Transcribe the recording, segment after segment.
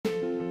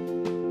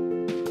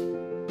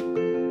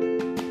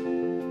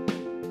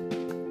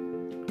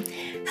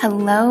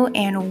Hello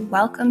and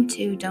welcome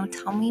to Don't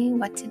Tell Me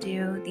What to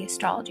Do, the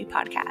astrology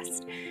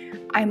podcast.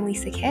 I'm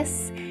Lisa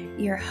Kiss,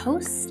 your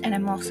host, and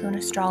I'm also an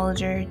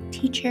astrologer,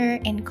 teacher,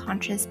 and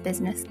conscious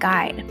business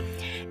guide.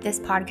 This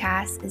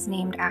podcast is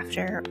named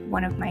after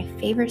one of my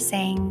favorite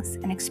sayings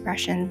and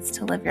expressions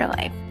to live your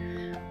life.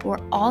 We're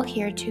all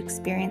here to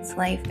experience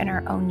life in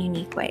our own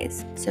unique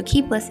ways. So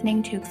keep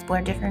listening to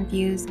explore different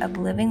views of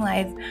living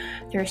life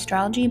through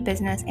astrology,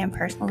 business, and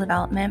personal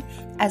development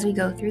as we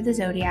go through the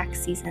zodiac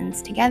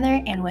seasons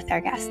together and with our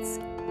guests.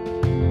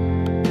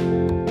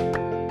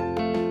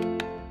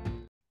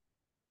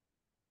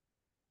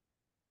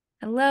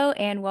 Hello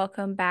and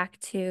welcome back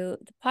to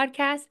the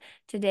podcast.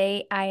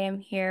 Today I am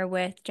here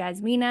with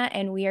Jasmina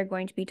and we are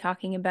going to be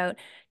talking about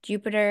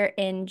Jupiter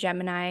in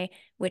Gemini,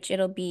 which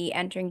it'll be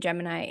entering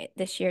Gemini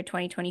this year,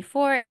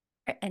 2024,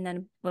 and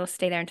then we'll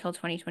stay there until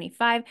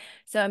 2025.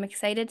 So I'm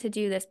excited to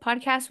do this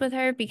podcast with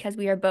her because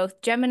we are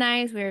both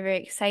Geminis. We are very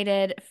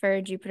excited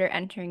for Jupiter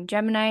entering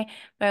Gemini,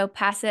 but I'll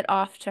pass it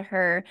off to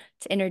her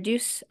to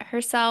introduce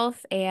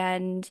herself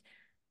and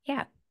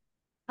yeah.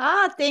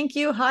 Thank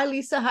you. Hi,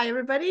 Lisa. Hi,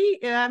 everybody.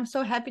 I'm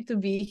so happy to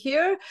be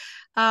here.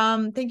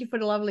 Thank you for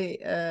the lovely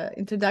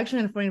introduction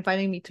and for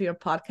inviting me to your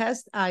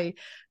podcast. I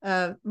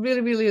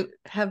really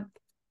have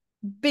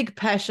big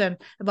passion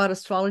about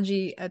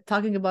astrology.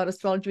 Talking about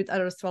astrology with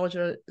other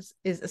astrologers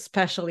is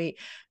especially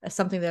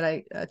something that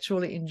I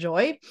truly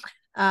enjoy.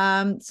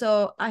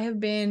 So I have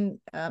been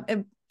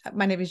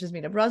my name is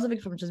Jasmina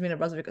Brozovic from Jasmina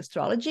Brozovic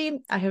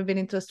Astrology. I have been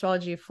into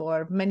astrology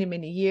for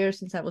many years.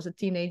 Since I was a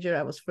teenager,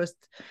 I was first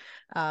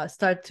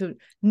start to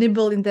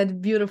nibble in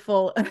that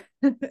beautiful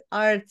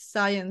art,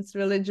 science,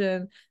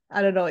 religion.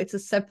 I don't know. It's a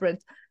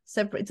separate.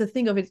 It's a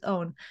thing of its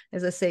own,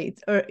 as I say.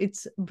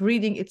 It's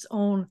breathing its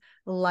own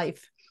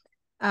life.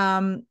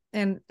 And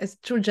as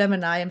true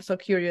Gemini, I'm so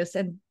curious.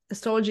 And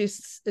astrology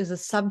is a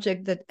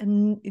subject that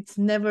it's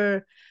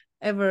never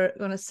ever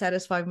going to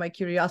satisfy my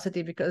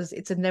curiosity because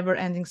it's a never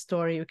ending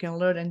story. You can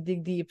learn and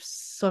dig deep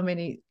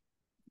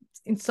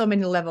in so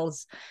many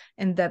levels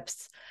and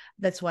depths.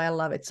 That's why I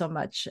love it so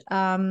much.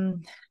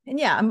 And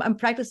yeah, I'm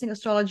practicing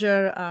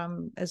astrologer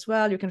as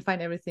well. You can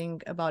find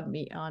everything about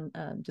me on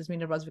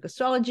Jasmina Brozovic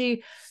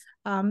Astrology.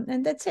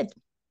 And that's it.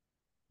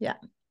 Yeah.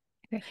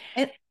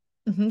 Okay.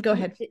 And go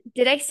ahead.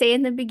 Did I say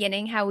in the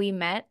beginning how we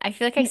met? I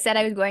feel like I said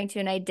I was going to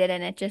and I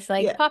didn't. It just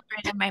Yeah. popped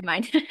right in my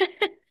mind.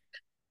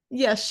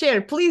 Yeah,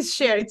 please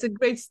share. It's a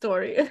great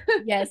story.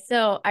 Yeah,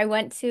 so I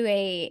went to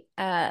a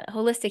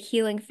holistic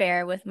healing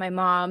fair with my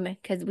mom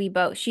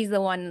because she's the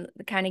one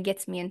that kind of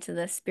gets me into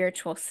the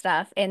spiritual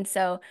stuff. And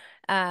so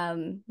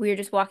we were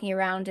just walking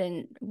around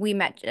and we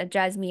met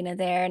Jasmina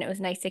there and it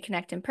was nice to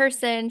connect in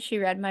person. She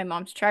read my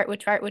mom's chart,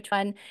 which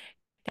one,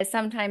 because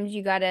sometimes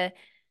you gotta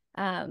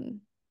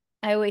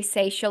I always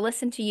say she'll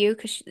listen to you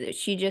because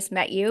she just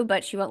met you,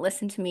 but she won't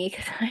listen to me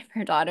because I'm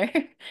her daughter.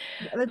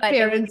 The But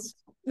it was,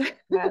 parents.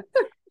 yeah.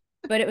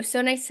 But it was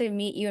so nice to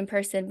meet you in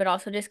person, but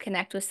also just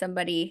connect with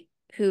somebody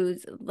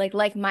who's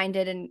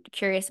like-minded and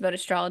curious about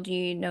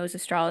astrology, knows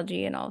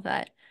astrology and all of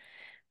that.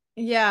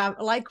 Yeah,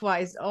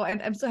 likewise. Oh,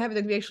 and I'm so happy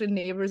that we actually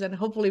neighbors, and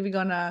hopefully we're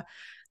gonna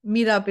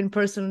meet up in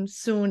person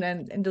soon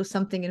and do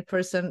something in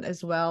person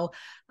as well.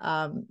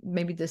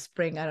 Maybe this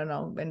spring. I don't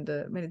know when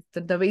the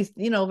way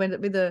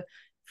with the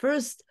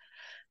first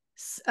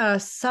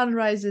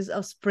sunrises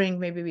of spring,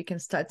 maybe we can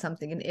start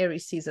something in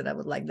Aries season. I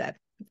would like that.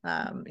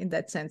 In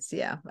that sense,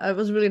 yeah, it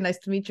was really nice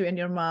to meet you and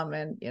your mom,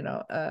 and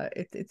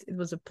it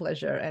was a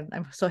pleasure, and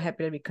I'm so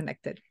happy that we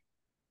connected.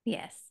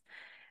 Yes.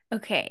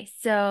 Okay,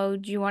 so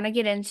do you want to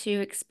get into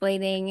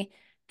explaining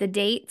the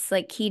dates,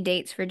 like key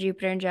dates for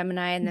Jupiter and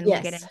Gemini, and then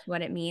we'll get Yes. into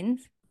what it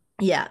means?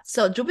 Yeah,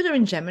 so Jupiter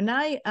in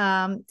Gemini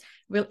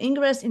will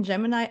ingress in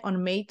Gemini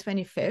on May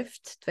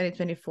 25th,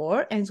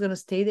 2024, and it's going to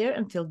stay there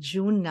until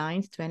June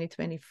 9th,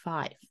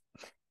 2025.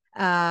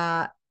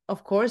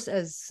 Of course,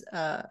 as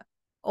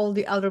all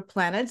the other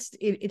planets,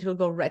 it will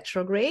go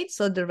retrograde.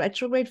 So the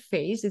retrograde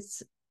phase,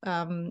 it's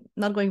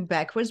not going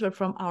backwards, but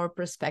from our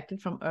perspective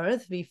from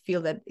Earth, we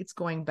feel that it's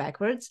going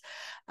backwards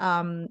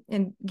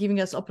and giving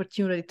us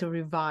opportunity to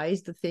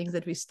revise the things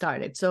that we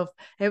started. So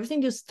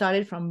everything you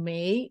started from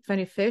May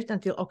 25th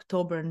until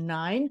October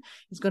 9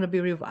 is going to be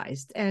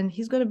revised. And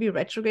he's going to be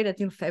retrograde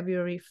until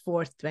February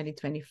 4th,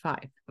 2025.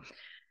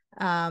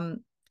 I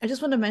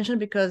just want to mention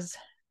because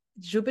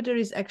Jupiter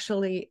is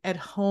actually at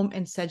home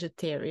in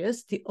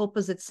Sagittarius, the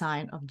opposite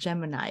sign of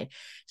Gemini.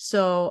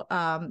 So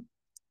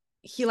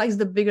he likes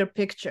the bigger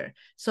picture.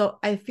 So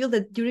I feel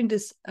that during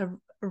this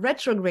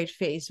retrograde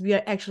phase, we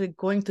are actually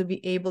going to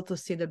be able to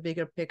see the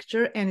bigger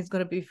picture, and it's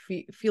going to be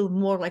feel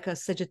more like a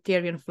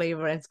Sagittarian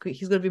flavor, and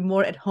he's going to be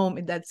more at home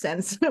in that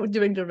sense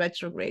during the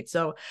retrograde.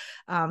 So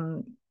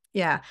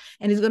yeah,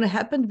 and it's going to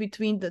happen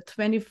between the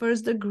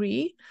 21st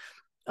degree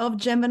of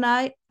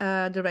Gemini,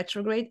 the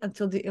retrograde,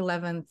 until the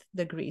 11th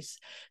degrees.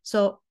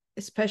 So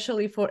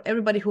especially for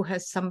everybody who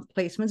has some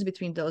placements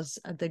between those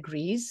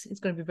degrees, it's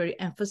going to be very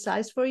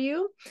emphasized for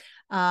you.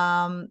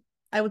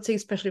 I would say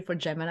especially for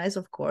Geminis,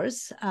 of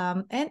course.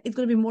 And it's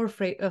going to be more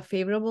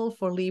favorable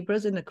for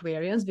Libras and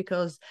Aquarians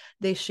because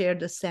they share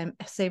the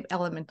same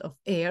element of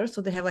air.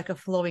 So they have like a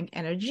flowing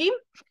energy.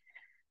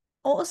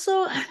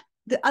 Also,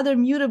 the other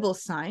mutable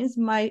signs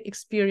might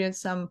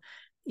experience some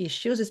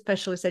issues,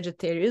 especially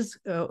Sagittarius,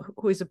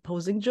 who is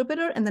opposing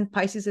Jupiter, and then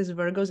Pisces is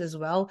Virgos as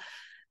well.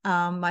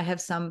 Might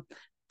have some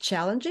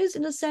challenges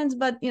in a sense,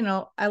 but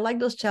I like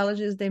those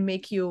challenges. They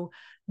make you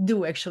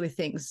do actually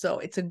things, so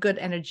it's a good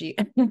energy.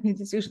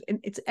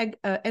 It's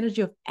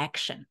energy of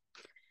action.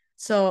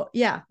 So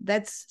yeah,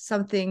 that's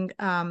something.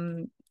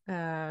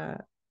 Yeah,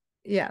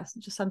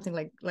 just something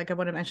like I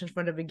want to mention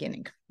from the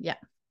beginning. Yeah.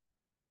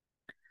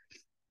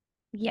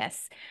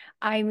 Yes.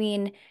 I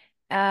mean,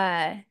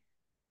 I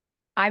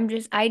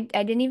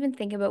didn't even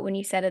think about when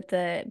you said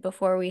it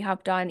before we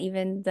hopped on,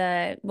 even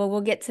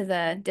we'll get to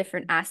the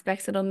different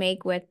aspects it'll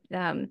make with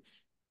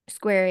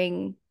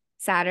squaring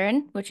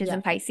Saturn, which is Yeah.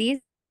 in Pisces.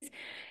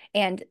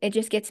 And it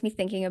just gets me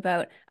thinking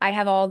about I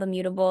have all the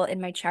mutable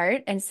in my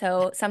chart. And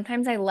so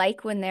sometimes I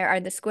like when there are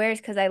the squares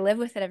because I live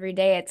with it every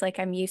day. It's like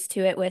I'm used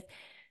to it with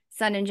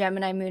Sun and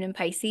Gemini, Moon and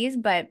Pisces.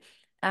 But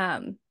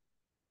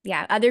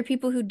yeah, other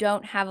people who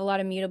don't have a lot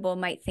of mutable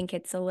might think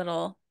it's a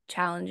little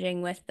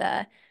challenging with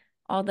the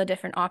all the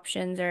different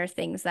options or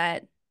things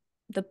that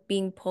the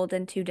being pulled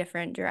in two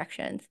different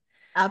directions.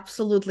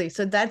 Absolutely.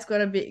 So that's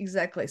going to be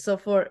exactly. So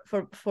for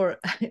for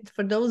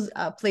those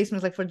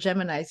placements, like for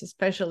Geminis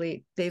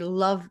especially, they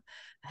love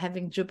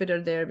having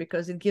Jupiter there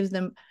because it gives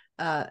them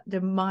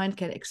their mind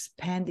can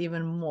expand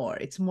even more.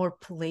 It's more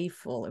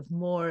playful,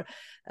 more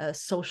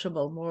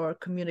sociable, more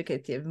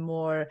communicative,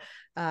 more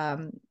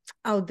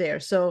out there.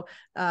 So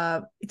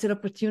it's an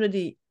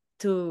opportunity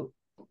to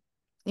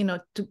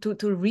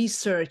to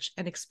research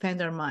and expand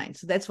their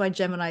minds. So that's why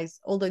Geminis,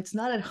 although it's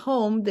not at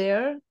home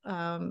there,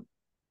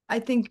 I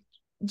think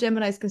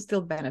Geminis can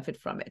still benefit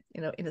from it,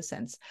 in a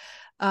sense.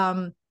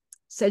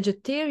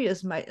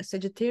 Sagittarius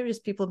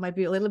people might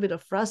be a little bit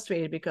of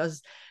frustrated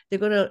because they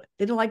don't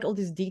like all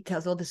these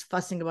details, all this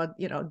fussing about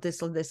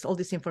this or this, all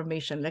this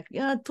information. Like,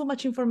 yeah, too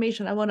much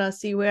information. I want to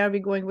see where are we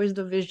going, where's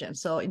the vision.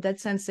 So in that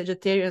sense,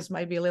 Sagittarius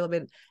might be a little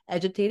bit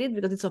agitated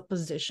because it's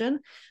opposition.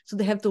 So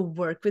they have to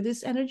work with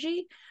this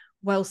energy.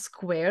 While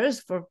squares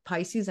for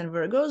Pisces and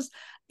Virgos,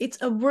 it's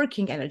a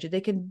working energy.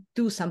 They can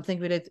do something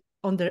with it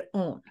on their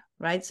own,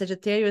 right?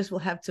 Sagittarius will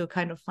have to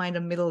kind of find a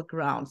middle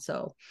ground.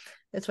 So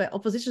that's why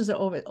oppositions are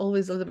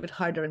always a little bit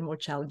harder and more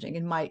challenging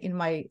in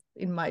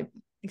my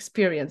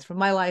experience from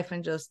my life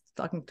and just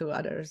talking to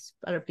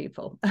other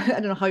people. I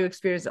don't know how you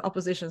experience the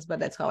oppositions, but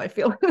that's how I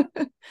feel.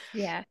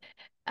 Yeah.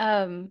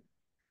 Um,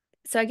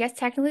 so I guess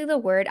technically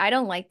I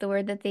don't like the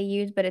word that they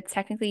use, but it's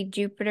technically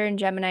Jupiter and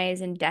Gemini is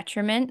in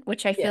detriment,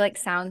 which I feel Yeah. like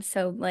sounds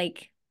so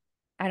like,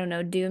 I don't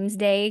know,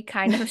 doomsday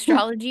kind of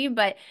astrology,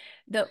 but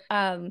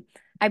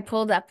I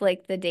pulled up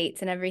like the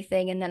dates and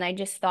everything, and then I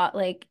just thought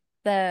like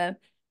the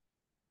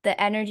the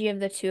energy of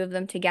the two of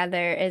them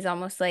together is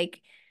almost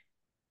like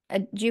a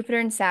Jupiter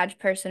and Sag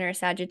person or a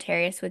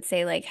Sagittarius would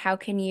say like how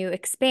can you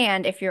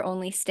expand if you're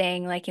only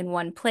staying like in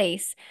one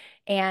place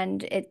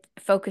and it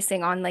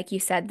focusing on like you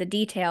said the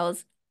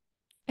details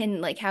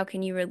and like how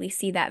can you really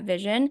see that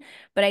vision,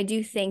 but I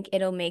do think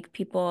it'll make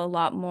people a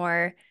lot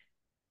more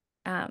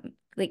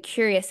like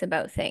curious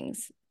about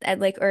things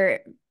like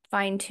or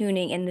fine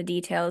tuning in the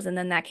details, and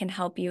then that can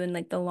help you in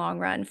like the long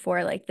run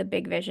for like the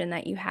big vision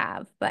that you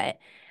have. But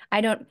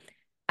I don't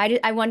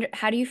I wonder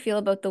how do you feel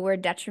about the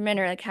word detriment,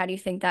 or like how do you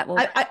think that will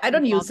I be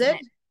don't use it.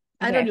 dominant?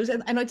 I don't Okay. use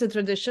it. I know it's a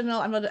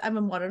traditional. I'm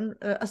a modern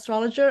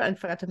astrologer. I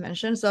forgot to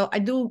mention. So I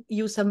do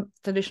use some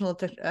traditional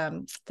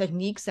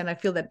techniques, and I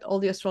feel that all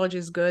the astrology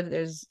is good.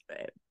 There's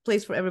a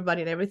place for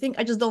everybody and everything.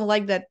 I just don't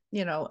like that.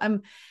 I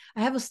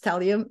have a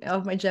stellium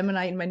of my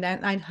Gemini in my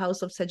ninth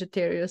house of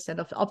Sagittarius and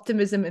of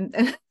optimism,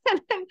 and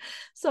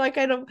so I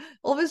kind of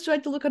always try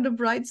to look on the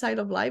bright side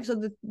of life. So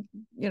that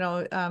you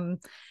know,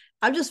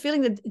 I'm just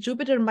feeling that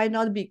Jupiter might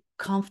not be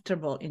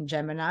comfortable in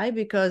Gemini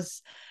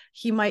because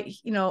he might,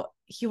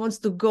 he wants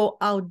to go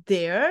out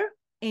there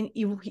and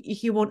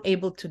he won't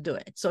able to do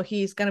it. So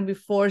he's going to be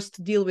forced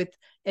to deal with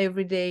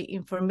everyday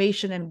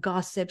information and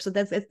gossip. So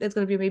that's going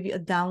to be maybe a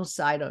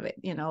downside of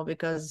it,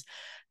 because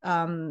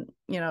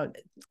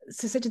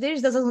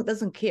Sagittarius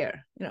doesn't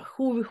care,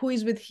 who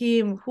is with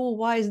him,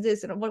 why is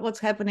this, and what's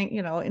happening,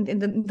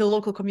 in the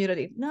local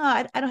community. No,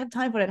 I don't have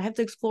time for that. I have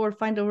to explore,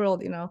 find the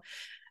world,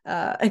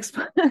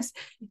 expose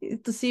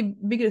to see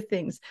bigger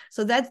things.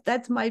 So that's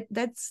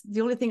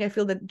the only thing I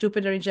feel that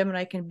Jupiter in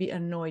Gemini can be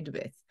annoyed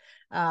with,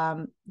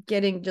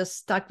 getting just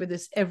stuck with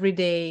this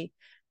everyday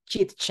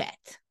chit chat,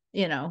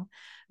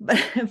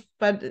 but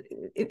but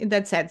in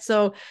that sense.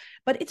 So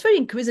but it's very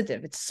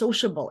inquisitive, it's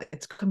sociable,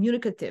 it's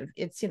communicative,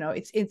 it's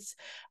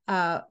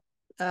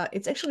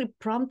actually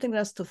prompting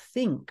us to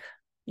think,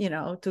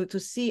 to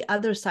see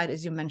other side,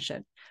 as you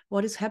mentioned,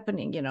 what is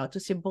happening, to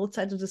see both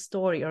sides of the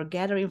story or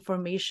gather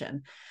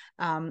information,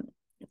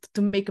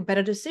 to make a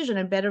better decision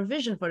and better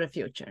vision for the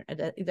future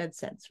in that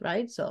sense,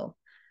 right? So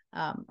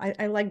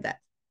I like that.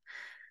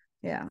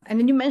 Yeah. And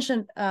then you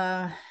mentioned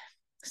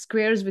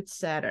squares with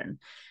Saturn.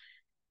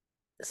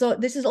 So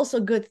this is also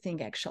a good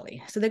thing,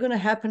 actually. So they're going to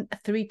happen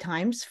 3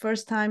 times.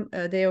 First time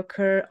they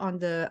occur on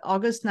the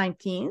August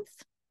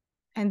 19th.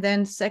 And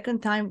then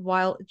second time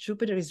while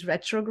Jupiter is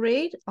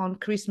retrograde on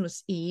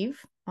Christmas Eve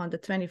on the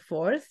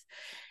 24th.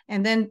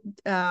 And then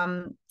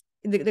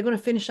they're going to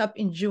finish up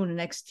in June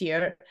next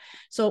year.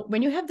 So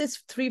when you have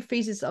these 3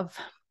 phases of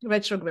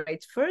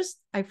retrogrades, first,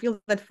 I feel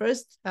that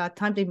first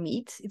time they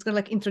meet, it's going to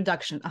like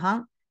introduction.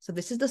 So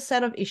this is the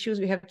set of issues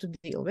we have to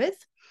deal with.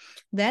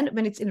 Then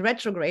when it's in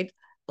retrograde,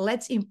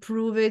 let's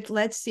improve it.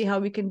 Let's see how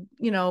we can,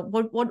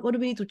 what do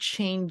we need to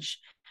change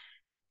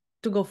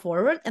to go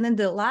forward. And then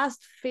the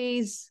last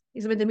phase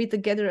is when they meet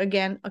together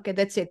again. Okay,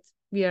 that's it.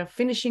 We are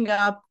finishing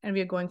up and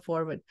we are going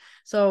forward.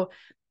 So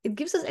it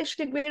gives us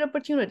actually a great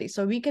opportunity.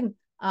 So we can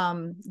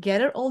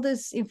gather all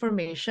this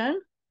information,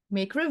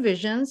 make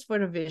revisions for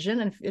the vision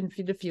and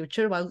for the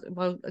future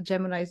while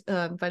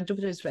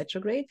Jupiter is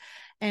retrograde.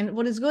 And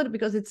what is good,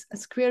 because it's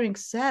squaring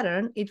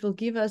Saturn, it will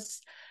give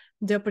us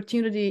the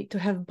opportunity to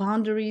have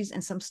boundaries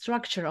and some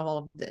structure of all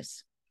of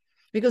this,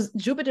 because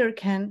Jupiter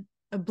can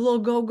blow,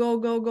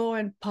 go,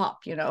 and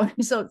pop,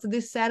 so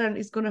this Saturn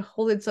is going to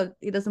hold it so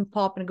it doesn't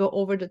pop and go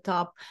over the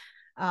top,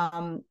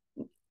 and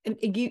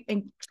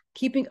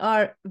keeping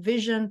our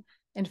vision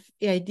and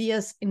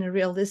ideas in a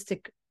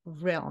realistic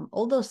realm.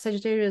 Although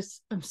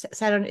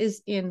Saturn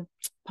is in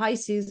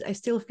Pisces, I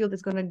still feel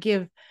it's going to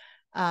give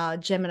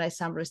Gemini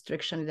some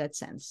restriction in that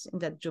sense, in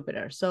that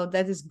Jupiter. So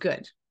that is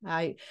good.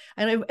 I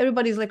know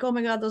everybody's like, oh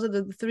my God, those are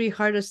the 3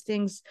 hardest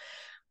things.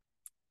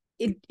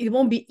 It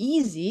won't be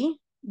easy,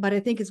 but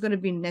I think it's going to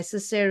be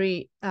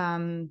necessary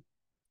to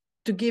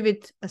give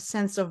it a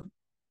sense of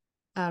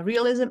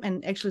realism,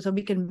 and actually so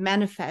we can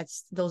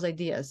manifest those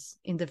ideas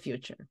in the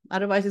future.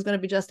 Otherwise, it's going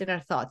to be just in our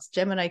thoughts.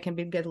 Gemini can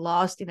get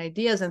lost in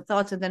ideas and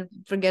thoughts and then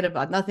forget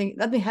about nothing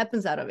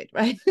happens out of it,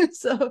 right?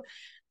 so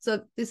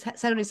this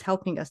Saturn is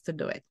helping us to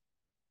do it.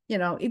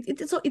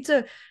 It's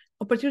a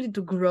opportunity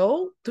to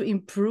grow, to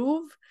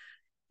improve,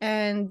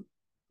 and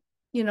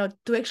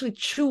to actually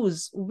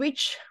choose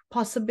which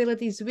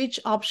possibilities, which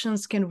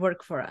options can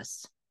work for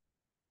us.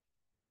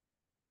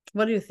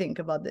 What do you think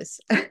about this?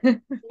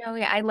 No,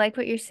 yeah, I like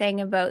what you're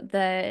saying about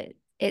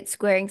it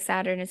squaring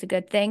Saturn is a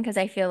good thing, because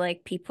I feel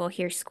like people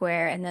hear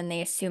square and then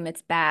they assume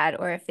it's bad,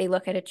 or if they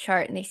look at a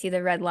chart and they see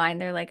the red line,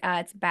 they're like,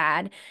 it's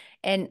bad.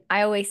 And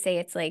I always say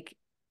it's like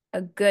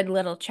a good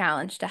little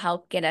challenge to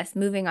help get us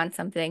moving on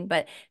something.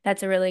 But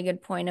that's a really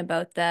good point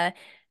about the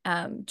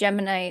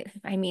Gemini.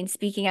 I mean,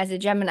 speaking as a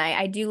Gemini,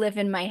 I do live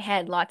in my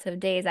head lots of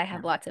days. I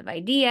have lots of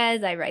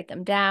ideas. I write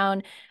them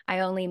down. I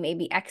only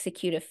maybe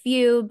execute a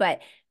few,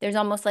 but there's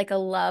almost like a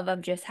love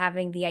of just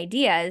having the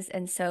ideas.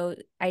 And so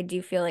I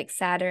do feel like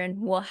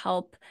Saturn will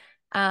help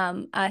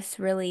us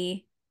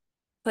really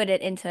put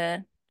it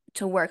into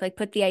work, like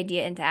put the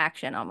idea into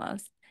action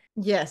almost.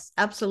 Yes,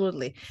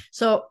 absolutely.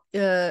 So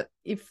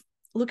if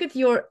look at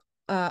your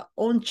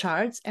own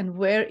charts and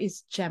where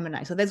is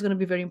Gemini. So that's going to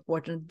be very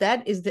important.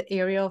 That is the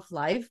area of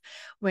life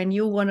when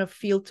you want to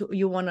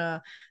you want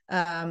to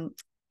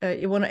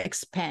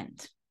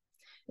expand.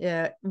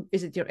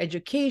 Is it your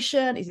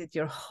education? Is it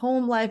your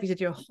home life? Is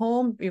it your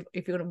home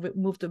if you're going to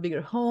move to a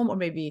bigger home, or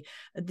maybe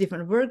a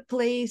different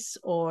workplace,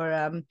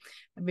 or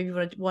maybe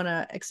you want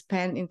to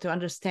expand into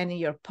understanding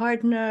your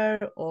partner,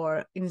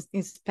 or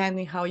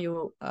expanding how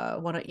you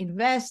want to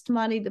invest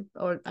money,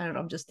 or I don't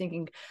know, I'm just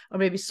thinking, or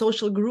maybe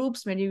social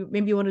groups. Maybe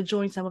you want to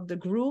join some of the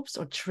groups,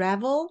 or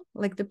travel,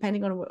 like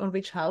depending on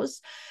which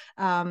house,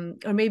 or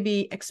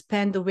maybe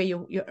expand the way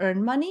you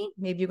earn money.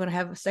 Maybe you're going to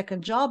have a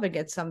second job and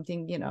get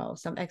something,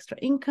 some extra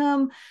income.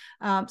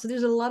 So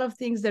there's a lot of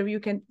things that you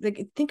can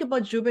think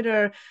about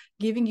Jupiter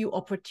giving you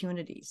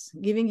opportunities,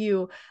 giving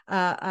you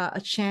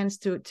a chance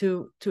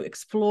to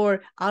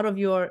explore out of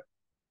your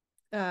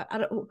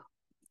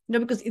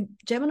because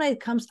Gemini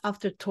comes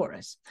after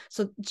Taurus.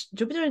 So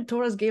Jupiter and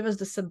Taurus gave us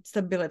the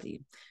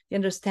stability, the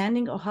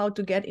understanding of how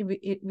to get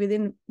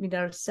within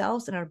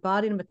ourselves and our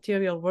body and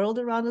material world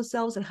around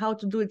ourselves, and how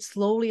to do it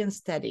slowly and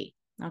steady.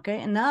 Okay,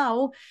 and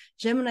now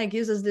Gemini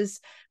gives us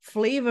this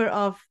flavor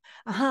of,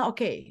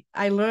 okay,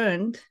 I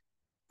learned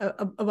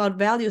about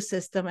value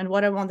system and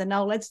what I want, and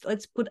now let's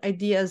put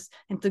ideas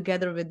and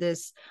together with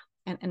this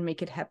and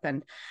make it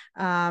happen.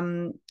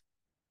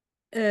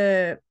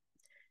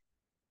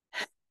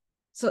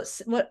 So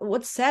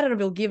what Saturn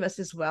will give us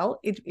as well,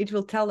 it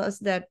will tell us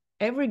that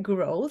every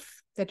growth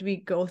that we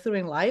go through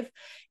in life,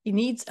 it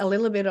needs a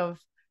little bit of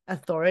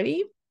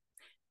authority,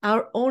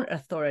 our own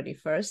authority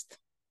first,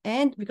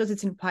 and because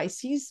it's in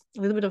Pisces,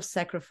 a little bit of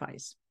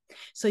sacrifice.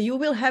 So you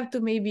will have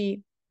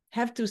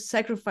to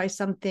sacrifice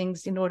some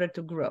things in order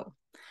to grow,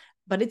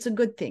 but it's a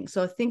good thing.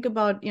 So think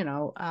about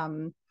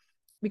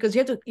because you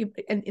have to,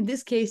 and in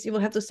this case, you will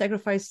have to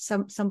sacrifice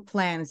some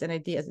plans and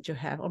ideas that you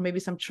have, or maybe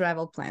some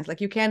travel plans. Like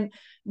you can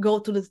go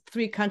to the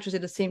 3 countries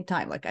at the same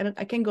time. Like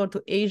I can go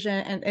to Asia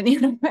and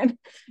you know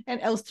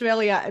and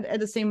Australia at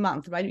the same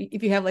month, right?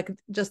 If you have like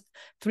just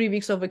 3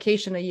 weeks of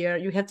vacation a year,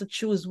 you have to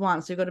choose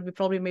one. So you're going to be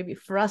probably maybe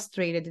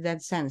frustrated in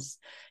that sense.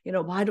 You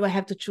know, why do I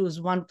have to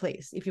choose one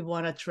place if you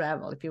want to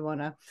travel, if you want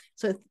to,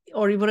 so,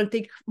 or you want to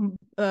take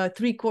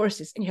 3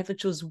 courses and you have to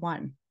choose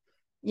one,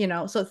 you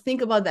know? So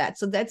think about that.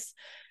 So that's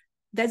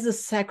a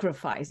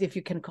sacrifice, if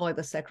you can call it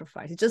a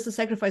sacrifice. It's just a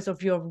sacrifice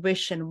of your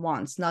wish and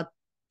wants, not,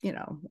 you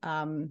know,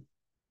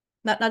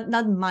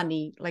 not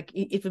money. Like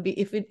it would be,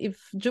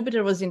 if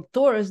Jupiter was in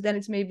Taurus, then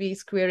it's maybe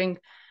squaring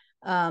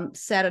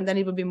Saturn, then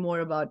it would be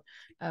more about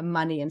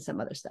money and some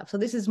other stuff. So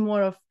this is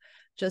more of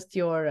just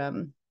your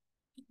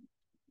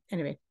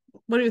anyway.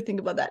 What do you think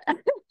about that?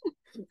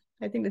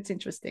 I think that's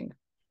interesting.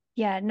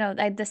 Yeah, no,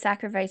 the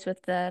sacrifice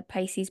with the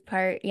Pisces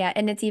part. Yeah,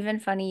 and it's even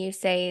funny you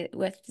say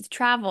with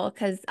travel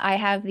because I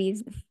have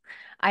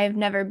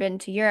never been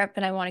to Europe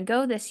and I want to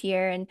go this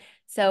year. And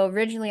so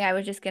originally I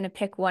was just going to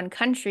pick one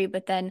country,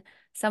 but then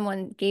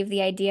someone gave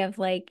the idea of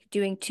like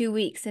doing 2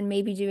 weeks and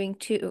maybe doing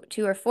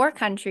two or four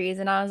countries.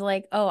 And I was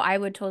like, oh, I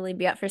would totally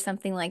be up for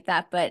something like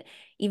that. But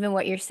even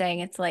what you're saying,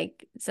 it's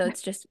like, so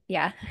it's just,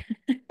 yeah.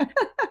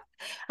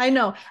 I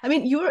know. I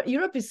mean,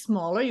 Europe is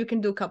smaller. You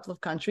can do a couple of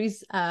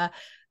countries.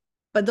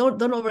 But don't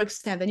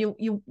overextend, and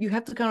you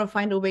have to kind of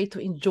find a way to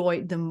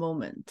enjoy the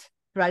moment,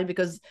 right?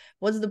 Because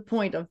what's the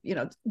point of, you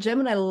know,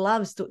 Gemini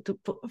loves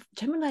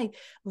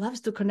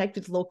to connect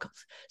with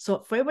locals.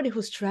 So for everybody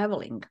who's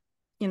traveling,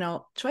 you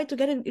know, try to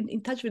get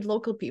in touch with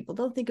local people.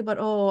 Don't think about,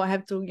 oh, I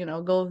have to, you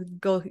know,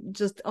 go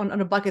just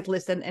on a bucket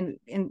list and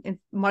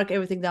mark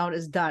everything down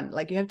as done.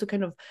 Like you have to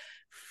kind of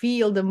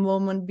feel the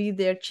moment, be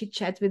there, chit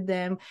chat with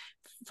them,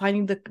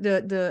 finding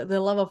the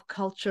love of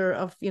culture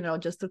of, you know,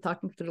 just to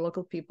talking to the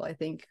local people. I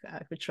think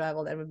if we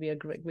travel, that would be a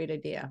great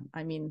idea.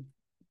 I mean,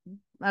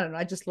 I don't know,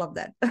 I just love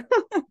that.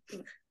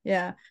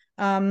 Yeah.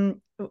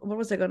 What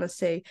was I gonna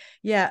say?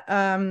 Yeah.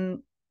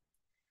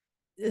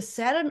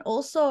 Saturn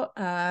also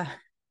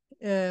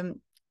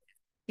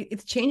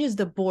it changes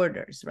the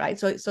borders, right?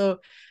 So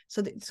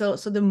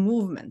the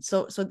movement.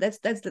 So that's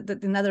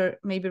another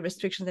maybe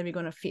restriction that we're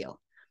gonna feel,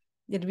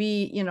 that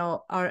we, you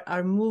know,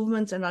 our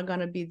movements are not going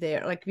to be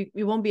there. Like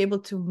we won't be able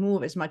to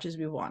move as much as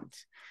we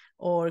want,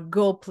 or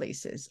go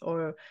places,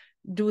 or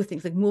do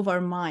things like move our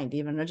mind,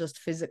 even, not just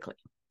physically.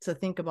 So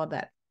think about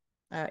that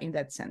in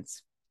that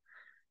sense.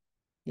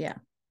 Yeah.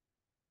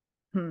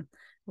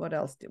 What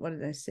else? What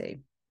did I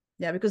say?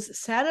 Yeah, because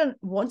Saturn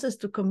wants us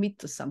to commit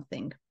to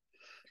something.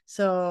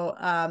 So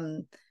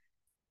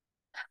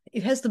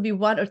it has to be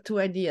 1 or 2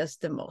 ideas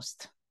the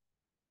most,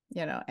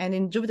 you know, and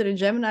in Jupiter and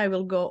Gemini,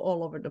 will go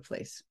all over the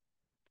place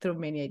through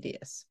many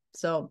ideas.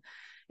 So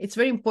it's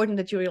very important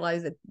that you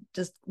realize that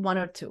just 1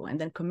 or 2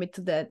 and then commit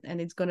to that, and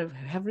it's going to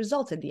have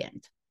results at the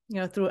end, you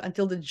know, through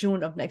until the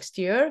June of next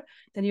year.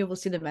 Then you will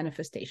see the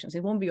manifestations.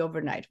 It won't be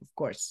overnight, of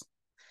course.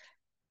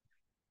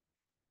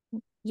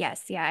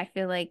 Yes, yeah, I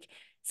feel like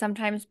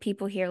sometimes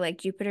people hear like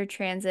Jupiter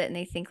transit and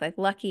they think like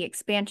lucky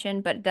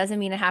expansion, but it doesn't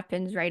mean it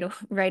happens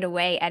right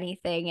away,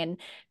 anything. And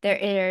there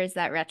is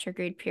that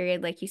retrograde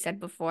period, like you said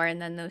before, and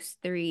then those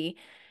 3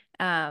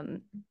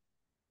 um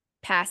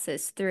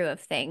passes through of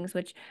things,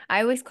 which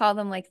I always call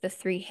them like the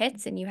 3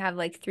 hits, and you have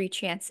like 3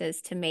 chances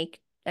to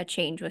make a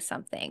change with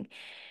something.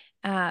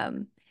 Um,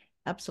 is,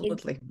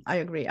 Absolutely. I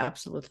agree.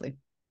 Absolutely.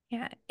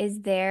 yeah, is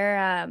there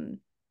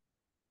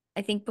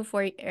I think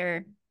before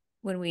or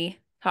when we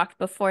talked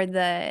before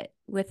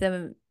with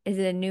the is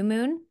it a new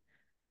moon?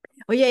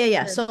 Oh,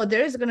 yeah. So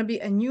there is going to be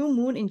a new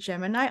moon in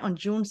Gemini on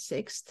June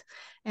 6th.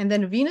 And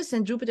then Venus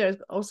and Jupiter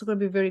is also going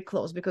to be very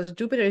close, because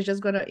Jupiter is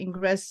just going to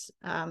ingress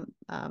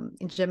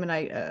in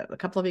Gemini a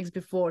couple of weeks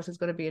before. So it's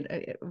going to be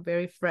a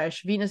very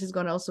fresh. Venus is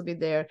going to also be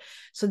there.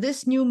 So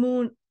this new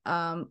moon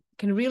can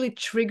really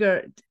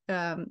trigger.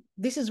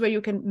 This is where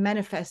you can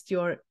manifest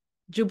your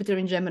Jupiter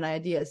in Gemini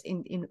ideas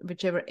in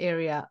whichever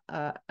area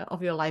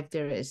of your life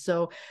there is.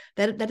 So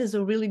that is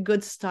a really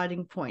good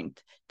starting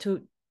point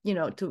to, you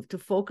know, to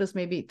focus,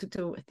 maybe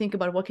to think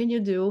about what can you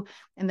do.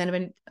 And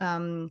then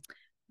when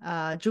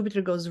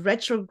Jupiter goes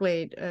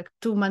retrograde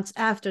 2 months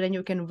after, then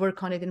you can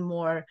work on it in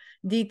more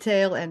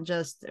detail and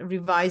just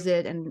revise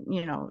it, and,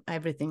 you know,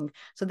 everything.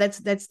 So that's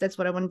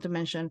what I wanted to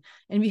mention.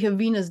 And we have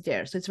Venus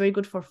there, so it's very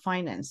good for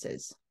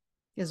finances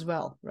as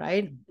well,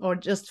 right? Or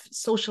just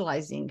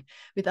socializing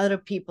with other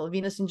people.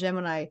 Venus in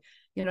Gemini,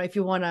 you know, if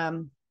you want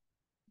to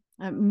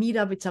meet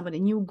up with somebody,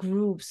 new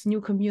groups,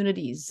 new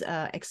communities,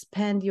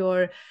 expand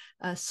your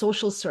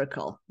social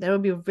circle. That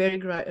would be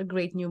a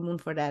great new moon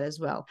for that as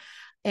well.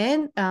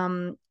 And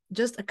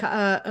just a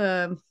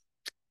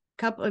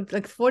couple,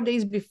 like 4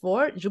 days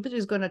before, Jupiter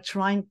is going to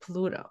trine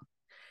Pluto.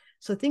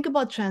 So think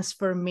about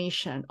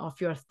transformation of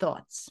your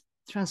thoughts,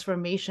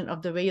 transformation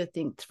of the way you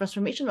think,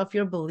 transformation of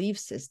your belief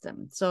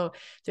system. So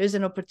there's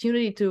an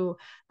opportunity to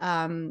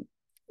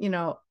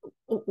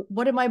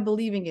what am I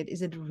believing it?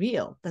 Is it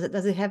real?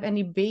 Does it have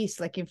any base?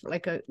 Like if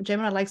like a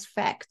Gemini likes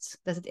facts,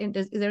 is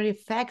there any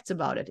facts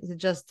about it? Is it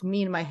just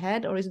me in my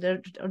head, or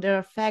there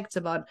are facts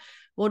about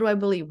what do I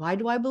believe? Why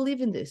do I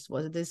believe in this?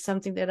 Was this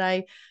something that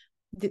I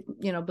did,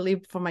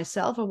 believe for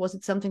myself, or was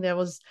it something that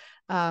was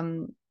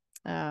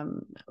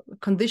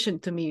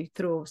conditioned to me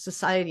through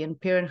society and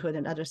parenthood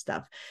and other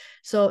stuff?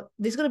 So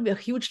there's going to be a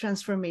huge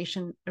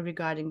transformation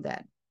regarding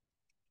that.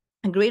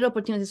 A great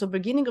opportunity. So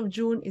beginning of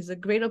June is a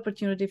great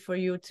opportunity for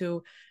you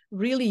to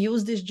really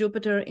use this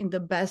Jupiter in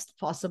the best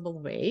possible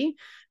way.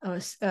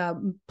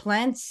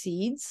 Plant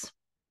seeds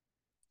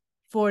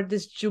for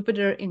this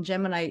Jupiter in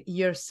Gemini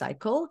year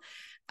cycle.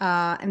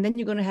 And then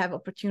you're going to have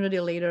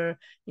opportunity later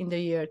in the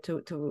year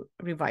to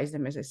revise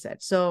them, as I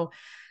said. So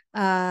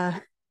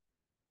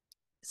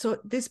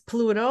this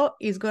Pluto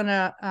is going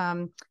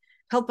to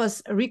help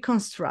us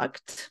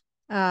reconstruct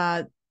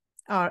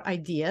our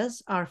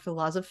ideas, our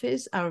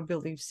philosophies, our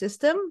belief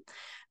system.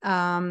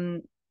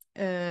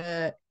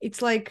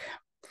 It's like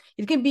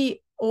it can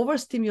be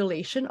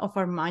overstimulation of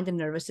our mind and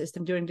nervous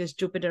system during this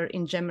Jupiter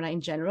in Gemini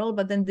in general,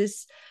 but then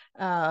this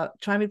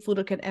trine with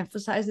Pluto can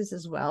emphasize this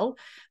as well.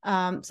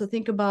 So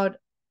think about,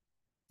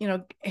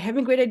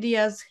 having great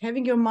ideas,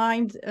 having your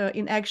mind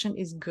in action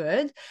is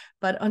good,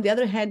 but on the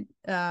other hand,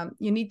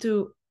 you need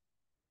to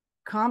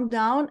calm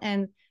down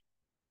and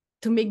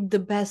to make the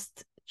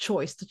best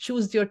choice, to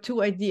choose your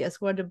two ideas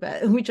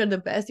which are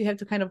the best. You have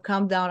to kind of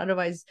calm down,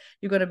 otherwise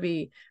you're going to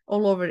be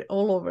all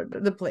over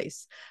the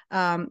place.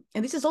 And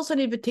this is also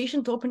an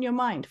invitation to open your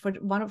mind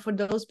for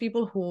those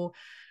people who,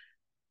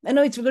 I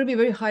know it's going to be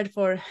very hard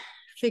for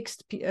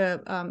fixed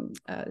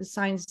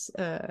signs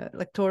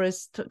like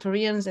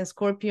Taurians and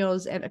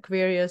Scorpios and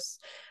Aquarius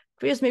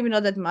maybe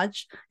not that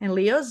much, and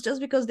Leos,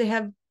 just because they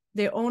have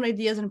their own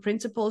ideas and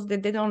principles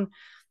that they don't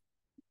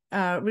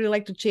really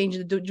like to change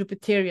the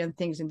Jupiterian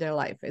things in their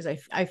life, as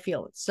I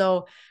feel.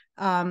 So,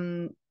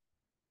 having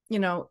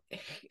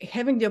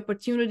the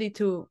opportunity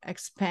to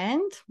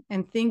expand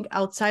and think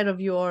outside of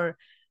your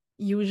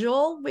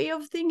usual way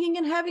of thinking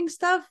and having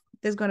stuff,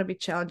 there's going to be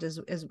challenges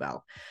as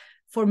well.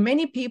 For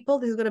many people,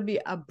 there's going to be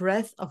a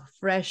breath of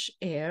fresh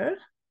air,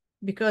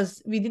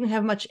 because we didn't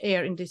have much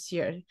air in this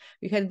year.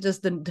 We had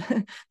just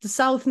the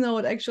south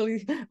node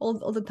actually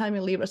all the time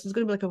in Libra. So it's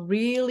going to be like a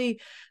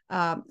really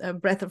a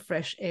breath of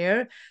fresh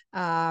air.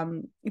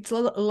 It's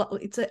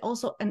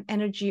also an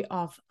energy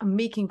of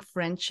making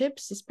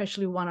friendships,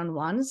 especially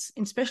one-on-ones,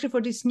 especially for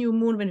this new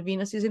moon when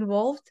Venus is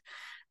involved.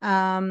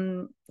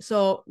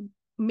 So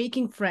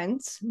making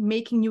friends,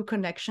 making new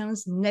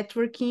connections,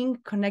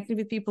 networking, connecting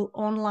with people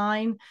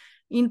online,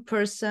 in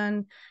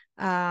person.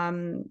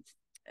 What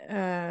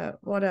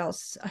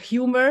else?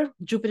 Humor.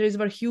 Jupiter is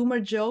about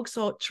humor, jokes.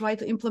 So try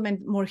to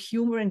implement more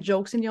humor and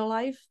jokes in your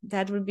life.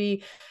 That would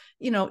be,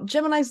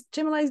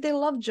 Geminis, they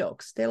love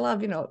jokes. They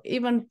love,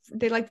 even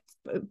they like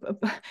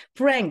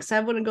pranks.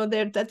 I wouldn't go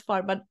there that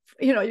far, but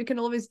you can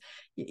always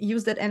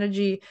use that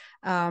energy.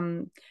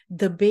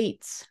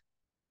 Debates,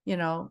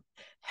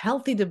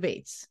 healthy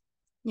debates,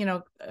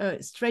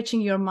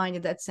 stretching your mind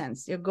in that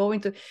sense. You're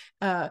going to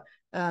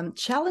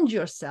challenge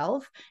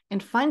yourself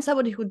and find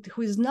somebody who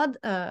is not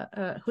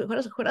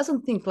who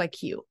doesn't think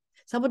like you,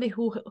 somebody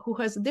who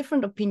has a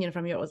different opinion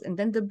from yours, and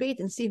then debate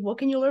and see what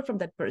can you learn from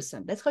that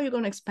person. That's how you're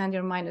going to expand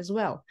your mind as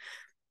well.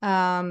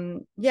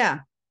 Yeah,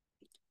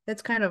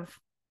 that's kind of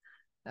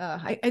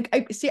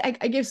I see I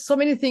gave so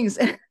many things.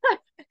 I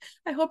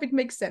hope it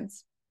makes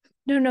sense.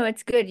 No,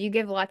 it's good. You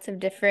give lots of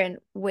different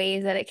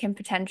ways that it can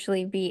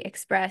potentially be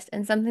expressed.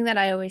 And something that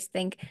I always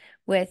think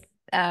with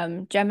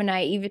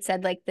Gemini, even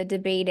said like the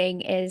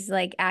debating is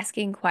like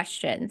asking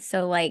questions.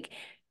 So like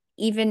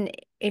even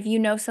if you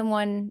know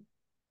someone,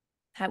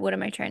 what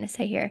am I trying to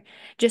say here?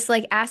 Just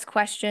like ask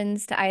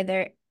questions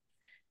to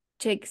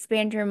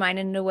expand your mind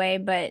in a way,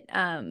 but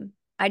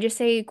I just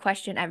say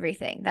question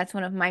everything. That's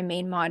one of my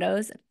main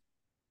mottos.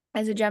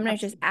 As a Gemini,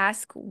 just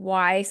ask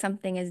why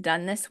something is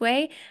done this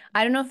way.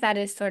 I don't know if that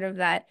is sort of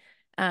that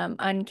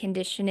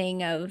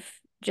unconditioning of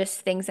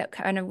just things that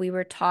kind of we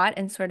were taught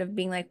and sort of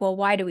being like, well,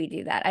 why do we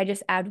do that? I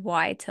just add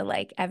why to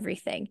like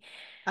everything.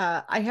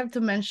 I have to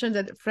mention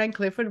that Frank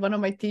Clifford, one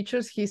of my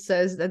teachers, he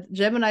says that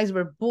Geminis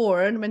were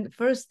born when the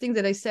first thing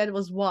that I said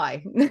was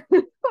why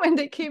when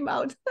they came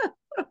out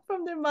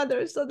from their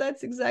mother. So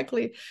that's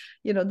exactly,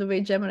 the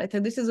way Gemini.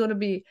 This is going to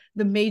be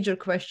the major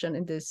question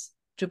in this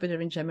Jupiter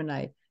in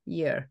Gemini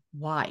year.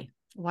 Why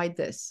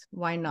this,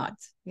 why not,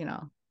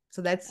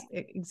 so that's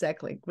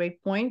exactly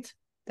great point.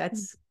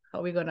 That's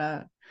how we're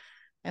gonna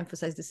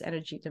emphasize this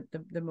energy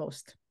the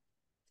most.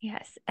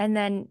 Yes. And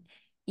then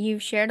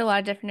you've shared a lot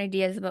of different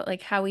ideas about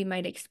like how we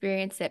might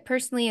experience it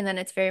personally, and then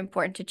it's very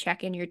important to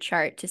check in your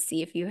chart to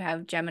see if you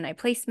have Gemini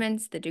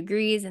placements, the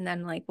degrees, and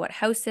then like what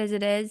houses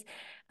it is.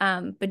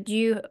 But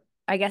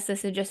I guess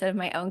this is just out of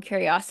my own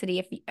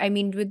curiosity,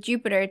 with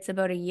Jupiter it's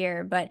about a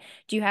year, but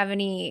do you have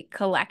any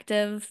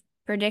collective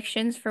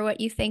predictions for what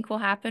you think will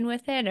happen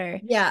with it, or?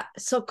 Yeah,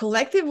 so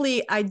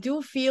collectively, I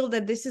do feel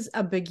that this is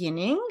a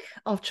beginning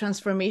of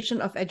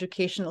transformation of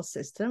educational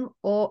system,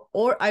 or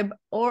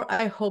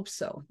I hope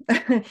so,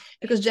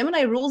 because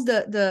Gemini rules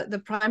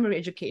the primary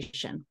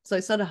education. So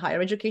it's not a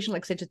higher education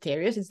like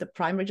Sagittarius; it's the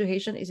primary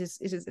education.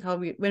 Is how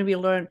we when we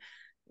learn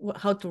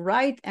how to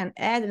write and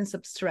add and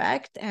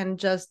subtract and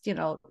just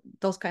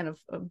those kind of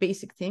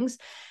basic things.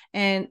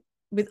 And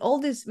with all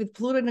this, with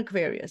Pluto and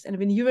Aquarius and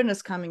with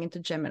Uranus coming into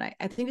Gemini,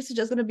 I think this is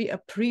just going to be a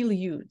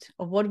prelude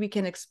of what we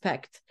can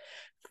expect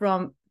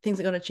from things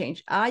that are going to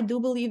change. I do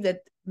believe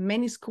that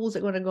many schools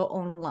are going to go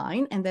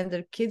online, and then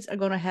the kids are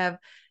going to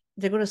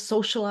they're going to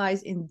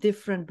socialize in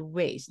different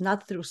ways,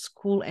 not through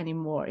school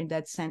anymore in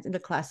that sense, in the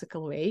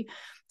classical way.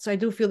 So I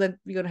do feel that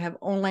we're going to have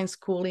online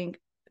schooling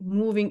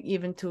moving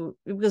even to,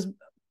 because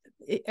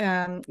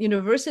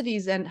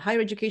universities and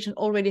higher education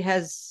already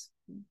has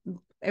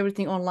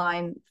everything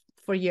online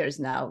for years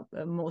now,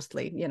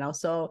 mostly,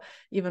 so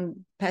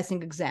even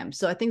passing exams.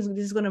 So I think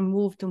this is going to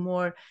move to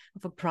more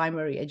of a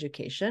primary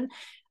education.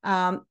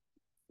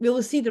 We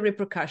will see the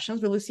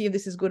repercussions. We will see if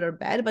this is good or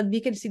bad, but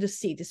we can see the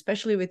seed,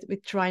 especially with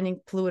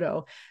trining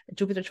Pluto,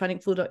 Jupiter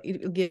trining Pluto.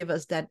 It will give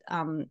us that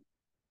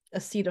a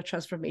seed of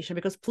transformation,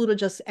 because Pluto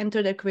just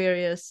entered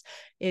Aquarius.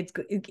 It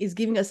is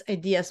giving us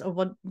ideas of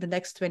what the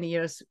next 20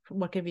 years,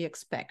 what can we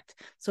expect.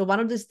 So one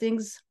of these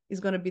things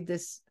is going to be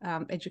this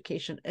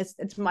education. It's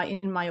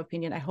in my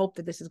opinion, I hope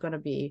that this is going to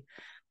be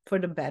for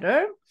the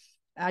better.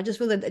 I just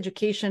feel that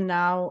education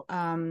now,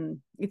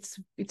 it's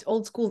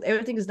old school.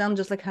 Everything is done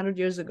just like 100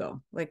 years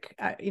ago. Like,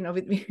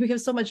 we have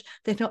so much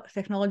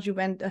technology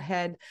went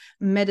ahead,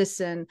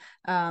 medicine,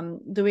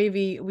 the way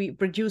we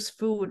produce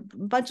food, a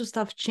bunch of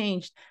stuff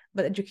changed.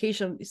 But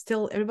education is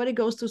still, everybody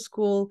goes to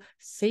school,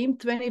 same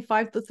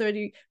 25 to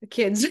 30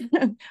 kids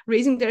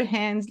raising their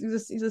hands,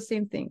 is the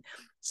same thing.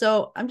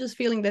 So I'm just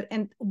feeling that,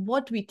 and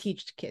what we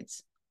teach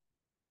kids,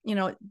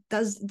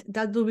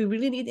 do we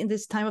really need in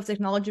this time of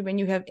technology, when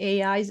you have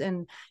AIs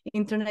and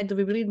internet, do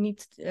we really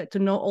need to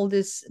know all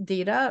this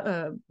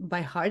data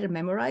by heart and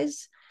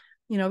memorize?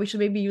 We should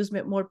maybe use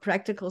more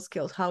practical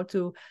skills, how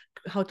to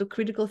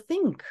critical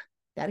think.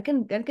 That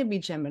can be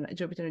Gemini,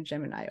 Jupiter and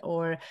Gemini,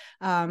 or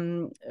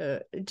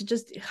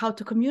just how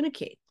to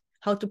communicate,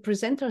 how to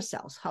present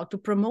ourselves, how to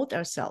promote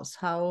ourselves,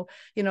 how,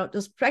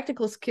 those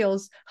practical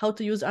skills, how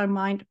to use our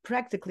mind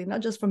practically,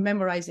 not just for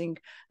memorizing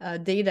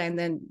data and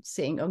then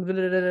saying,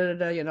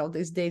 oh,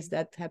 these days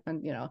that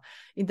happened,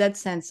 in that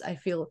sense, I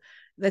feel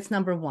that's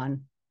number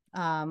one.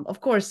 Of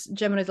course,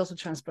 Gemini is also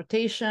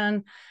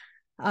transportation.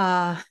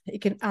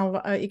 It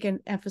can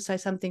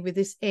emphasize something with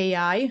this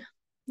AI.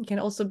 It can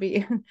also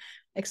be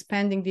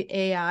expanding the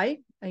AI.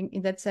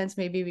 In that sense,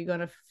 maybe we're going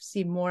to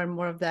see more and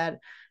more of that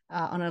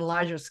on a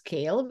larger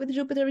scale with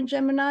Jupiter and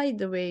Gemini,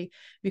 the way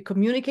we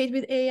communicate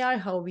with AI,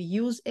 how we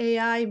use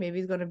AI. Maybe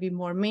it's going to be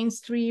more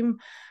mainstream.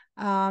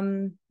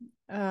 Or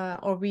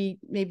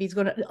maybe it's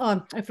going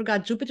to, I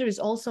forgot, Jupiter is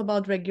also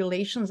about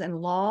regulations and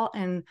law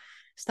and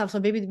stuff. So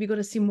maybe we're going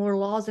to see more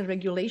laws and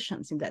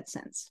regulations in that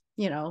sense,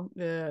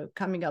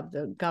 coming up,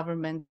 the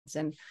governments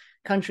and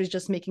countries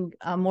just making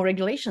more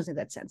regulations in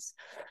that sense.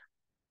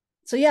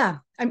 So yeah,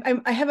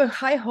 I have a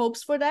high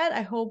hopes for that.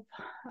 I hope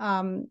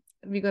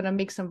we're going to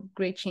make some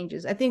great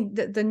changes. I think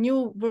the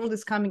new world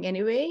is coming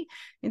anyway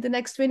in the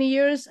next 20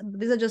 years.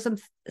 These are just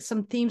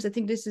some themes. I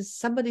think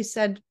somebody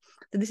said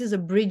that this is a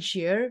bridge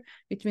year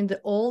between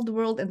the old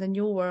world and the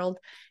new world.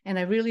 And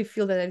I really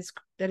feel that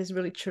is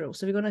really true.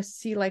 So we're going to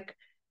see like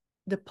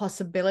the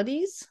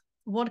possibilities.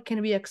 What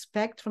can we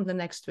expect from the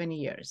next 20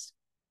 years?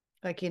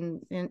 Like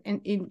and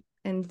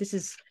this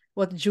is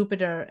what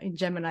Jupiter in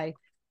Gemini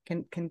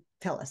can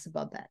tell us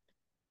about that.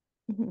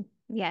 Mm-hmm.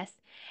 Yes.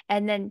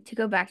 And then to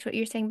go back to what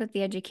you're saying about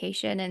the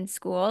education and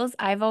schools,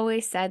 I've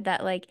always said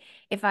that, like,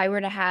 if I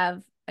were to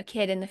have a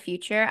kid in the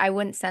future, I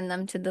wouldn't send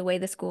them to the way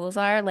the schools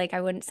are. Like,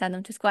 I wouldn't send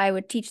them to school. I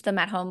would teach them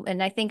at home.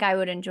 And I think I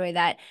would enjoy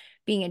that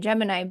being a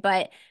Gemini.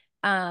 But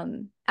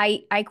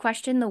I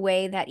question the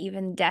way that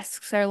even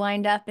desks are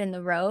lined up in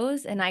the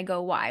rows. And I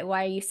go, why?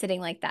 Why are you sitting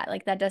like that?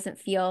 Like, that doesn't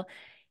feel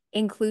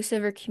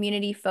inclusive or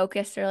community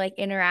focused or like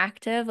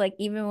interactive. Like,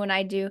 even when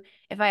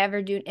if I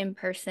ever do an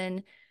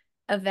in-person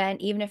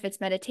event, even if it's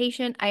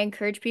meditation, I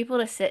encourage people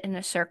to sit in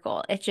a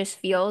circle. It just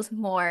feels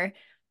more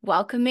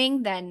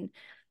welcoming than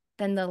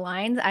the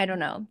lines. I don't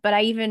know. But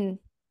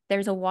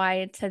there's a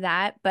why to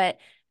that. But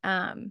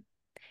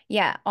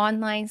yeah,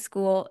 online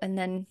school and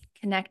then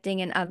connecting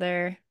in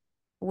other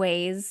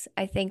ways,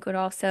 I think would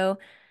also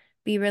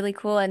be really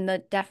cool.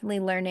 And definitely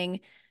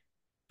learning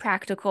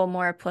practical,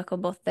 more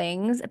applicable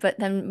things. But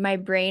then my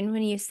brain,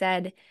 when you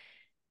said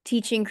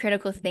teaching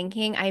critical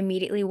thinking, I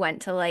immediately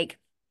went to like,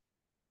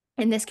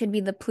 and this could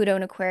be the Pluto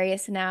and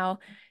Aquarius now,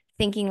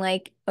 thinking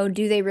like, oh,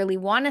 do they really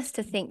want us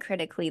to think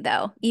critically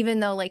though? Even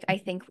though like I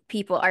think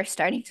people are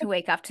starting to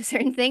wake up to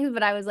certain things,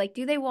 but I was like,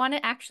 do they want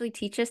to actually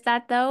teach us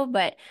that though?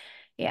 But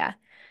yeah.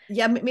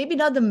 Yeah, maybe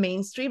not the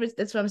mainstream, but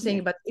that's what I'm saying.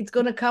 Yeah. But it's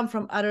going to come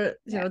from other,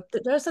 Yeah.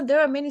 there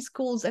are many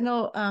schools. I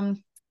know,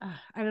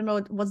 I don't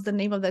know what's the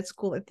name of that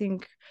school. I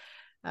think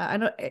I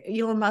know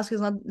Elon Musk is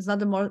not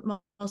the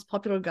most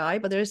popular guy,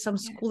 but there is some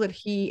school that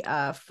he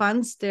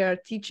funds. They're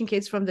teaching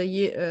kids from the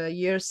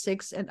year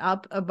 6 and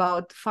up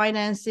about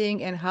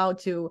financing and how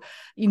to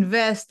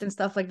invest and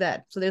stuff like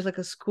that. So there's like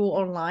a school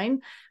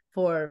online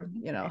for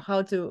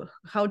how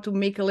to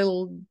make a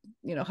little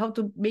how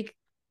to make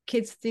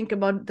kids think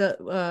about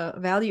the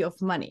value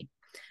of money.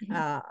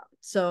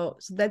 So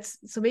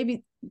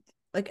maybe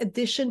like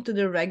addition to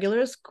the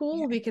regular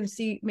school, we can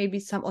see maybe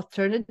some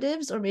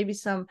alternatives or maybe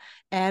some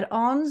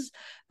add-ons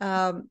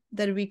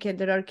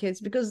that our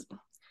kids, because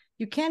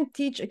you can't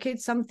teach a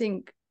kid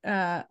something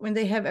when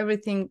they have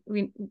everything.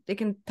 They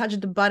can touch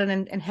the button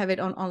and have it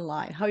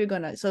online. How are you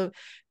gonna? So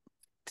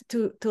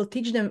to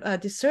teach them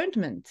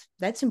discernment,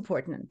 that's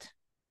important.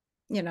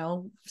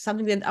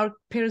 Something that our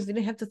parents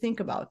didn't have to think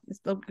about.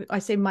 I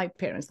say my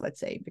parents, let's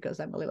say, because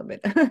I'm a little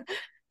bit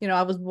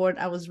I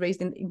was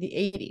raised in the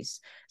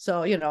 80s.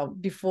 So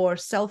before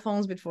cell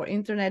phones, before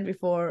internet,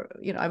 before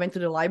I went to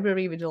the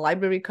library with the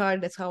library card.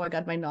 That's how I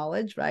got my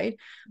knowledge, right?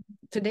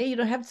 Today you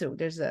don't have to.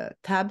 There's a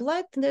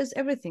tablet and there's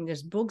everything.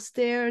 There's books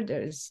there.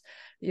 There's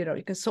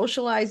you can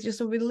socialize just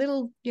with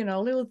little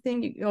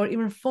thing, or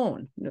even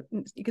phone.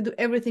 You can do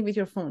everything with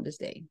your phone this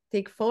day.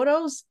 Take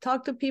photos,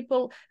 talk to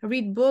people,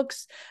 read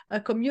books,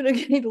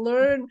 communicate,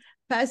 learn,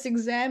 pass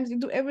exams. You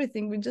do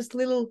everything with just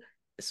little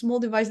small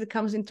device that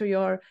comes into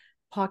your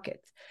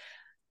pocket.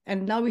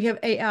 And now we have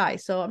AI.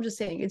 So I'm just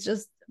saying, it's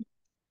just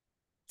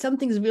some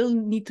things will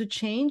need to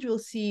change. We'll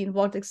see in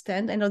what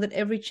extent. I know that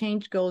every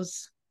change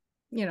goes,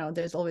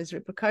 there's always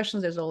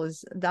repercussions, there's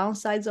always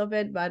downsides of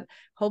it, but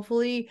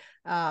hopefully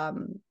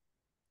on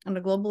a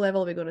global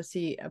level, we're going to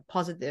see a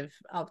positive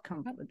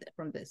outcome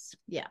from this.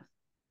 Yeah.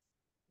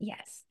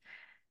 Yes.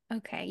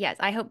 Okay. Yes.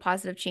 I hope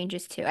positive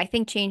changes too. I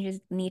think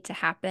changes need to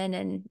happen,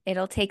 and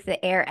it'll take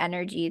the air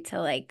energy to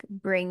like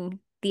bring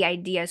the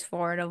ideas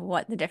forward of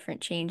what the different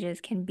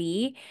changes can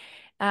be.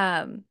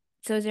 So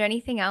is there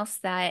anything else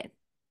that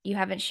you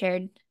haven't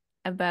shared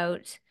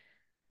about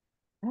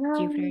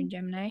Jupiter and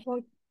Gemini?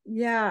 Well,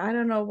 yeah, I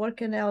don't know what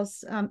can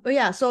else. Oh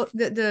yeah, so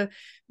the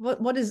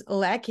what is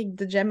lacking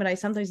the Gemini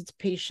sometimes it's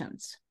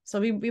patience. So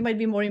we might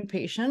be more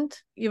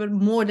impatient, even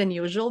more than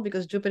usual,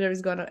 because Jupiter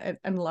is going to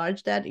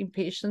enlarge that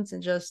impatience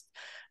and just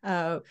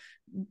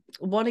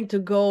wanting to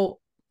go,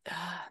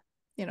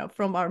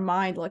 from our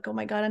mind, like, oh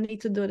my God, I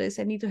need to do this,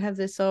 I need to have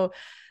this. So,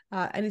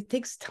 and it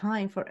takes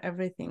time for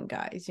everything,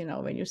 guys.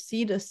 When you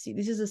see the seed,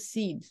 this is a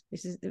seed.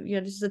 This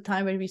is a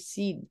time when we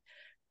seed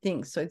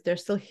things, so they're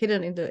still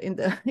hidden in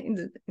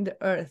the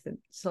earth, and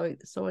so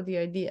the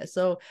idea,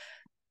 so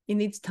it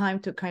needs time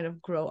to kind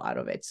of grow out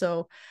of it.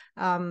 So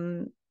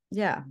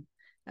yeah,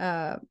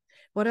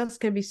 what else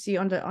can we see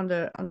on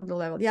the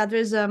level? Yeah,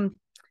 there's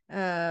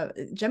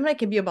Gemini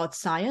can be about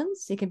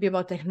science, it can be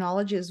about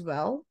technology as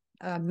well,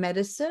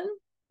 medicine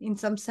in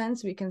some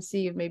sense. We can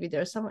see maybe there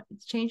are some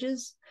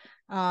changes.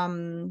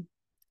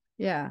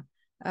 Yeah,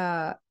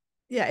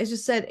 as you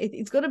said,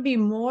 it's going to be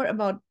more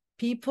about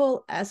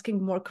people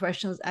asking more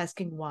questions,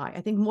 asking why. I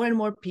think more and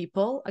more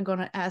people are going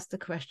to ask the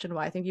question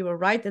why. I think you were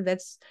right, and I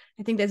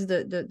think that's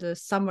the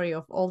summary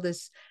of all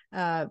this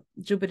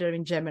Jupiter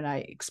in Gemini: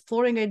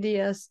 exploring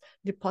ideas,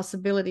 the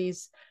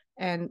possibilities,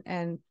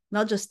 and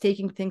not just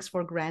taking things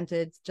for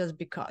granted just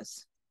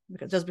because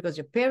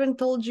your parent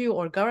told you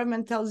or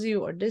government tells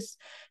you or this.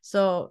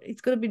 So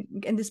it's going to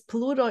be, and this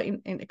Pluto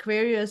in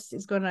Aquarius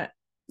is going to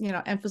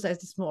emphasize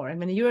this more. And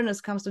when Uranus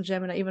comes to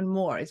Gemini, even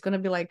more, it's going to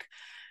be like,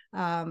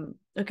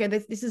 okay,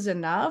 this is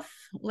enough.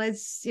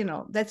 Let's,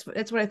 that's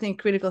what I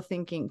think critical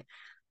thinking.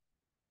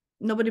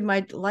 Nobody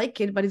might like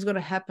it, but it's going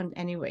to happen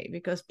anyway,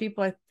 because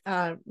people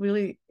are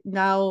really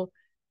now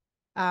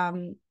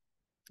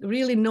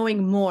really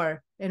knowing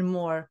more and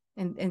more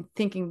and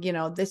thinking,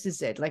 this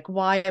is it. Like,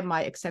 why am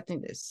I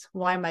accepting this?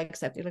 Why am I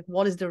accepting? Like,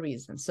 what is the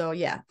reason? So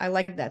yeah, I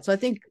like that. So I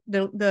think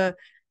the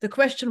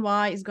question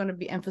why is going to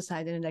be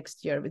emphasized in the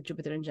next year with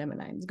Jupiter and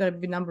Gemini. It's going to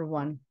be number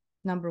one.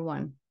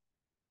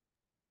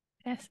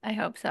 Yes, I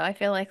hope so. I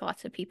feel like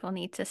lots of people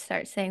need to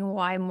start saying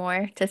why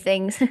more to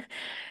things.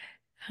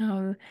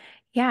 Um,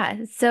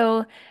 yeah,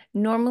 so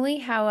normally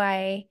how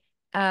I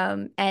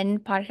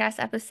end podcast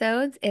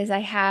episodes is I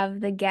have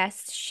the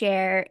guests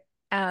share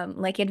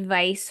like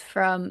advice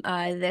from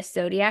the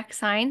zodiac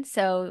sign.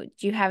 So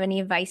do you have any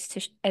advice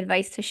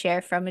to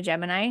share from a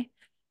Gemini?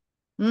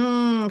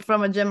 From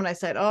a Gemini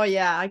side. Oh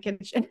yeah, I can.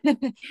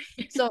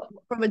 So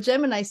from a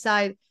Gemini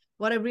side,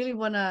 what I really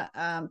want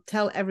to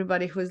tell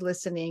everybody who is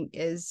listening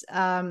is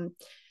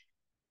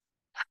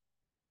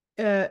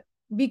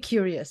be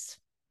curious.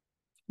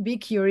 Be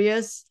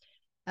curious.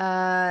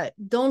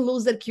 Don't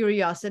lose that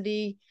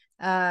curiosity.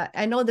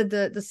 I know that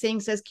the saying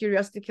says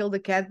curiosity killed the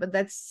cat, but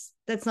that's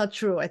not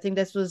true. I think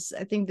this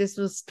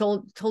was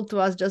told to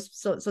us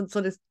just so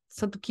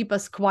to keep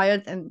us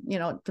quiet and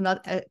to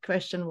not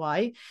question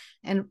why.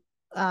 And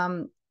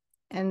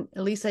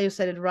Lisa, you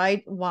said it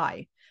right.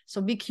 Why?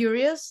 So be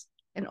curious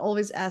and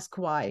always ask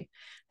why,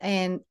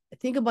 and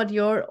think about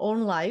your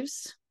own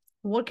lives.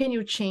 What can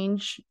you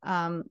change?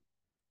 In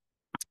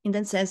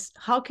that sense,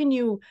 how can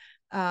you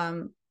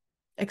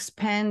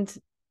expand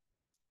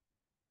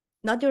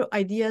not your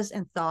ideas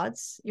and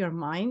thoughts, your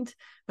mind,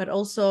 but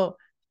also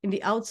in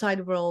the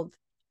outside world.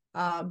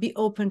 Be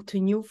open to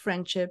new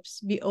friendships,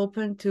 be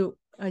open to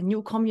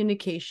new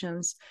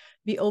communications,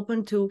 be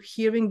open to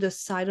hearing the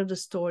side of the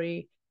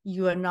story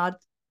you are not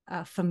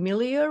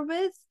familiar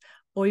with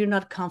or you're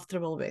not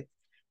comfortable with.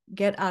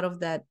 Get out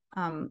of that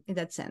in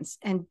that sense,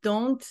 and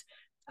don't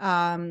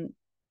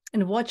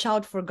and watch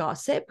out for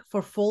gossip,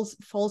 for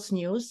false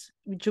news.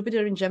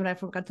 Jupiter in Gemini, I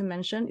forgot to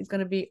mention, it's going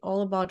to be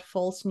all about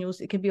false news.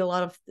 It could be a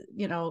lot of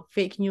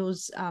fake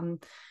news,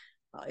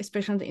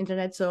 especially on the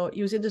internet. So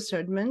use your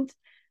discernment.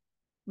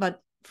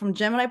 But from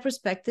Gemini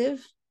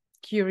perspective,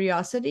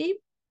 curiosity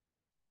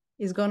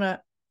is going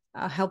to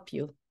help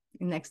you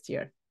in next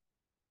year.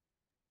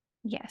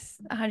 Yes,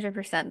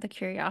 100%, the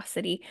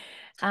curiosity.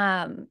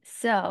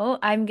 So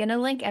I'm going to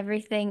link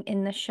everything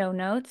in the show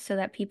notes so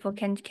that people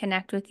can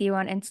connect with you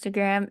on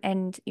Instagram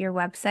and your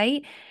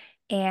website.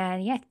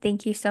 And yeah,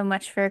 thank you so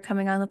much for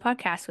coming on the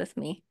podcast with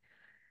me.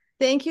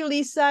 Thank you,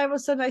 Lisa. It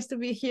was so nice to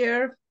be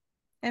here.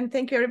 And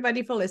thank you,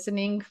 everybody, for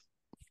listening.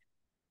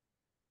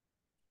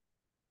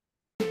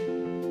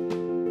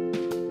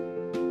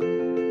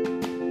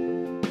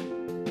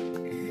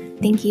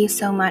 Thank you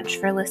so much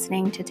for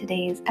listening to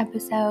today's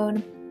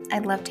episode.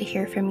 I'd love to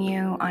hear from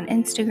you on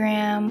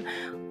Instagram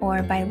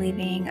or by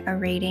leaving a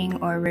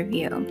rating or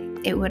review.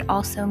 It would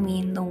also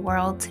mean the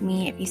world to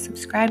me if you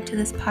subscribe to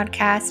this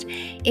podcast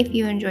if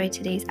you enjoyed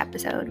today's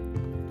episode.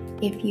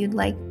 If you'd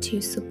like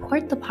to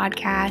support the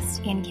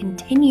podcast and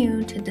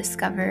continue to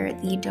discover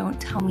the Don't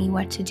Tell Me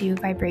What to Do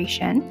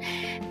vibration,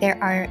 there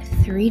are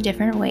 3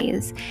 different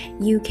ways.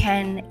 You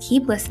can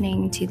keep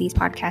listening to these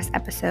podcast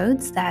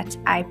episodes that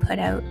I put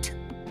out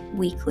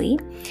weekly.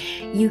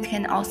 You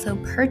can also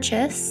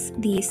purchase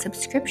the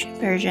subscription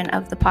version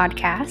of the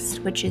podcast,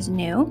 which is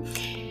new,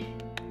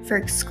 for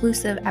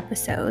exclusive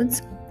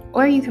episodes,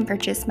 or you can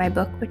purchase my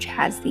book, which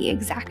has the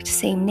exact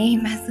same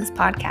name as this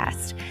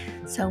podcast.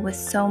 So with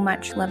so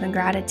much love and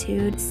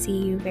gratitude, see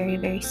you very,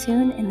 very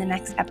soon in the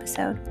next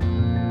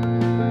episode.